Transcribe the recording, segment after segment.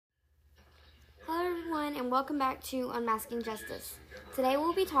everyone, and welcome back to Unmasking Justice. Today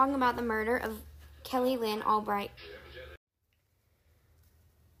we'll be talking about the murder of Kelly Lynn Albright.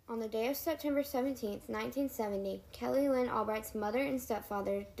 On the day of September 17th, 1970, Kelly Lynn Albright's mother and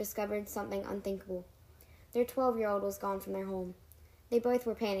stepfather discovered something unthinkable. Their 12-year-old was gone from their home. They both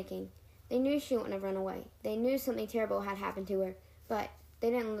were panicking. They knew she wouldn't have run away. They knew something terrible had happened to her, but they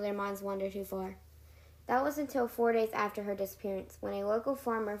didn't let their minds wander too far. That was until 4 days after her disappearance, when a local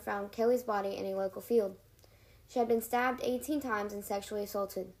farmer found Kelly's body in a local field. She had been stabbed 18 times and sexually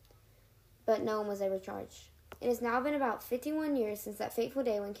assaulted, but no one was ever charged. It has now been about 51 years since that fateful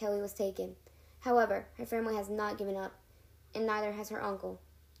day when Kelly was taken. However, her family has not given up, and neither has her uncle.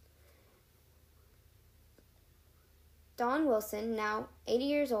 Dawn Wilson, now 80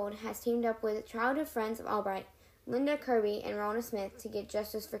 years old, has teamed up with childhood friends of Albright, Linda Kirby and Rona Smith, to get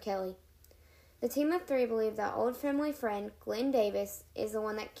justice for Kelly. The team of three believe that old family friend Glenn Davis is the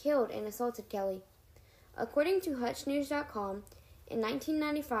one that killed and assaulted Kelly. According to HutchNews.com, in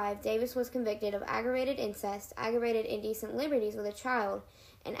 1995, Davis was convicted of aggravated incest, aggravated indecent liberties with a child,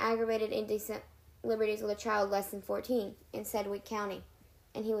 and aggravated indecent liberties with a child less than 14 in Sedgwick County,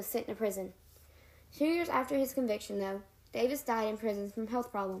 and he was sent to prison. 2 years after his conviction, though, Davis died in prison from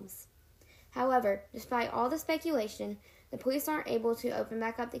health problems. However, despite all the speculation, the police aren't able to open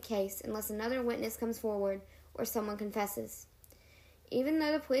back up the case unless another witness comes forward or someone confesses. Even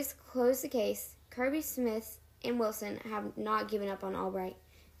though the police closed the case, Kirby, Smith, and Wilson have not given up on Albright,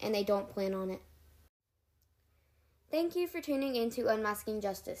 and they don't plan on it. Thank you for tuning in to Unmasking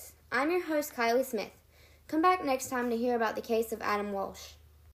Justice. I'm your host, Kylie Smith. Come back next time to hear about the case of Adam Walsh.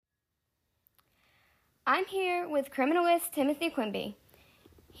 I'm here with criminalist Timothy Quimby.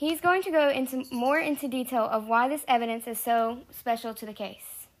 He's going to go more into detail of why this evidence is so special to the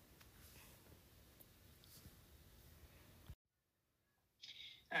case.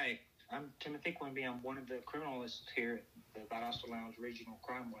 Hi, I'm Timothy Quimby. I'm one of the criminalists here at the Valdosta Lounge Regional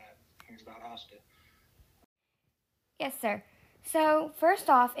Crime Lab here in Valdosta. Yes, sir. So, first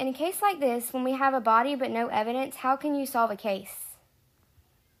off, in a case like this, when we have a body but no evidence, how can you solve a case?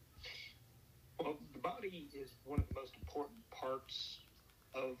 Well, the body is one of the most important parts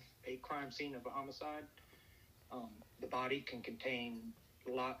of a crime scene of a homicide. The body can contain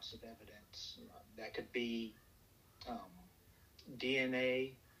lots of evidence. That could be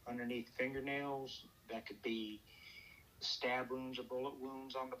DNA underneath fingernails. That could be stab wounds or bullet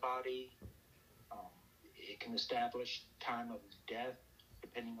wounds on the body. It can establish time of death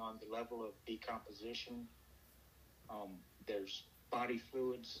depending on the level of decomposition. There's body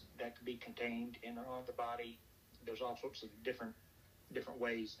fluids that could be contained in or on the body. There's all sorts of different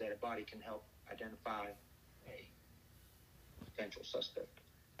ways that a body can help identify a potential suspect.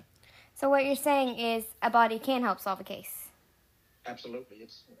 So what you're saying is a body can help solve a case? Absolutely.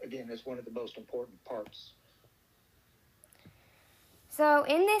 It's one of the most important parts. So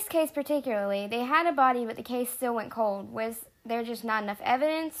in this case particularly, they had a body but the case still went cold. Was there just not enough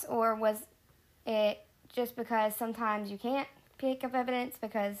evidence, or was it just because sometimes you can't pick up evidence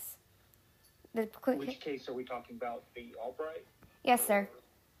because the... Which case are we talking about? The Albright? Yes, sir.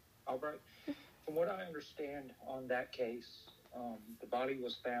 Albright? From what I understand on that case, the body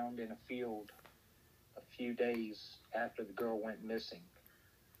was found in a field a few days after the girl went missing.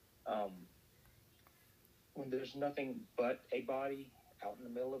 When there's nothing but a body out in the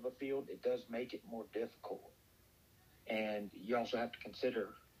middle of a field, it does make it more difficult. And you also have to consider,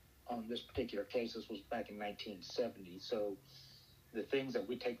 on this particular case, this was back in 1970, so the things that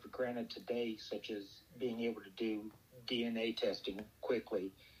we take for granted today, such as being able to do DNA testing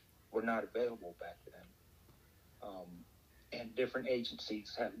quickly, were not available back then. And different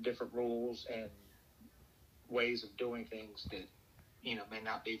agencies have different rules and ways of doing things that, may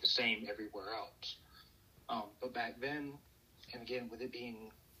not be the same everywhere else. But back then, and again, with it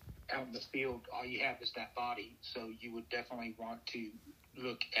being out in the field, all you have is that body. So you would definitely want to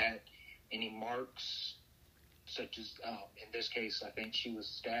look at any marks, such as, in this case, I think she was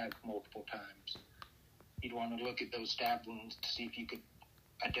stabbed multiple times. You'd want to look at those stab wounds to see if you could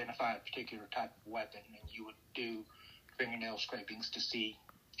identify a particular type of weapon, and you would do fingernail scrapings to see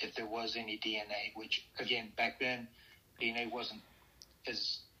if there was any DNA, which, again, back then, DNA wasn't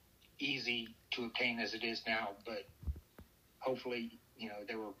as easy to obtain as it is now, but hopefully,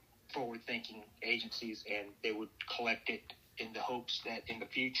 there were forward-thinking agencies, and they would collect it in the hopes that in the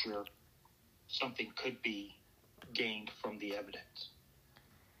future, something could be gained from the evidence.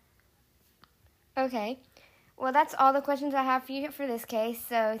 Okay. Well, that's all the questions I have for you for this case,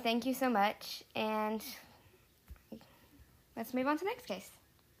 so thank you so much, and let's move on to the next case.